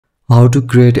How to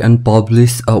create and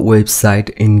publish a website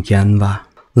in Canva.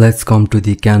 Let's come to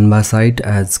the Canva site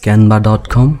as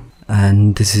canva.com,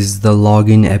 and this is the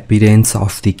login appearance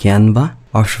of the Canva.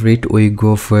 After it, we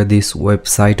go for this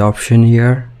website option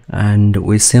here, and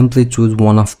we simply choose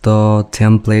one of the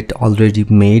template already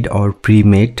made or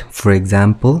pre-made, for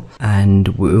example, and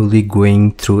we will be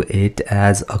going through it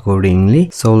as accordingly.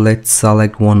 So let's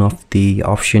select one of the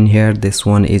option here. This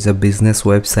one is a business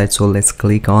website, so let's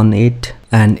click on it,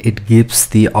 and it gives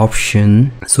the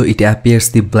option, so it appears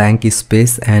the blank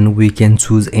space, and we can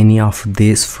choose any of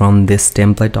this from this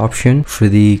template option. For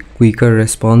the quicker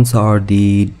response or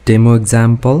the demo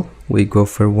example, we go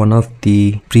for one of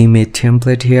the pre-made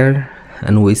template here,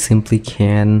 and we simply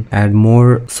can add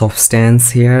more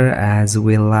substance here as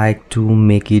we like to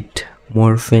make it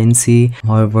more fancy.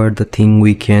 However, the thing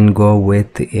we can go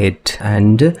with it,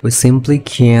 and we simply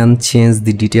can change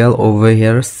the detail over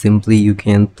here. Simply you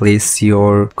can place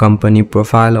your company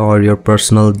profile or your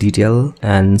personal detail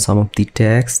and some of the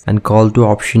text, and call to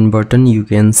option button, you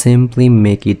can simply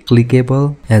make it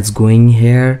clickable as going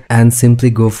here, and simply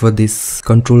go for this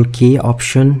control K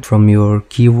option from your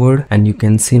keyboard, and you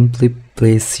can simply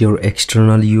place your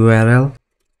external URL,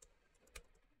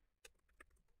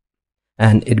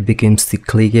 and it becomes the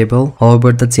clickable.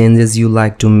 However, the changes you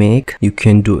like to make, you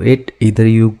can do it. Either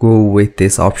you go with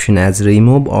this option as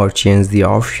remove or change the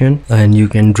option, and you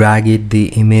can drag it the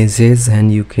images,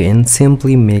 and you can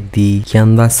simply make the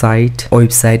Canva site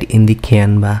website in the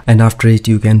Canva, and after it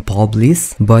you can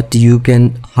publish. But you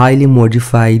can highly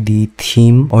modify the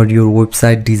theme or your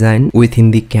website design within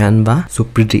the Canva, so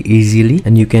pretty easily,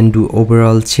 and you can do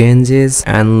overall changes,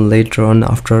 and later on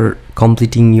after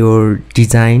completing your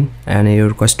design and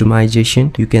your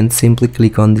customization, you can simply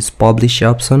click on this publish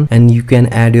option, and you can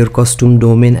add your custom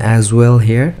domain as well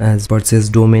here as purchase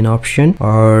domain option,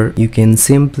 or you can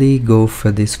simply go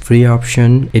for this free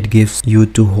option. It gives you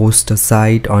to host a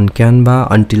site on Canva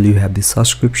until you have the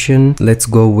subscription. Let's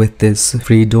go with this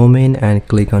free domain and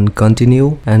click on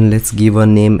continue, and let's give a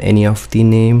name, any of the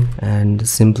name, and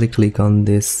simply click on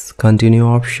this continue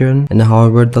option. And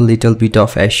however, the little bit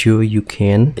of SEO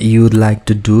you'd like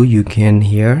to do, you can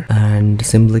here, and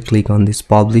simply click on this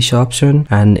publish option,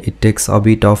 and it takes a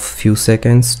bit of few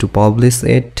seconds to publish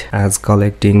it as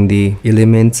collecting the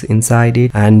elements inside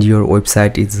it, and your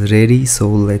website is ready. So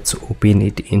let's open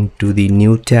it into the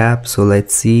new tab. So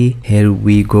let's see, here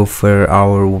we go for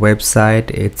our website.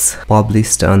 It's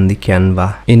published on the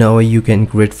Canva. In a way, you can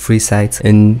create free sites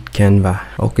in Canva.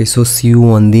 Okay, so see you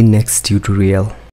on the next tutorial.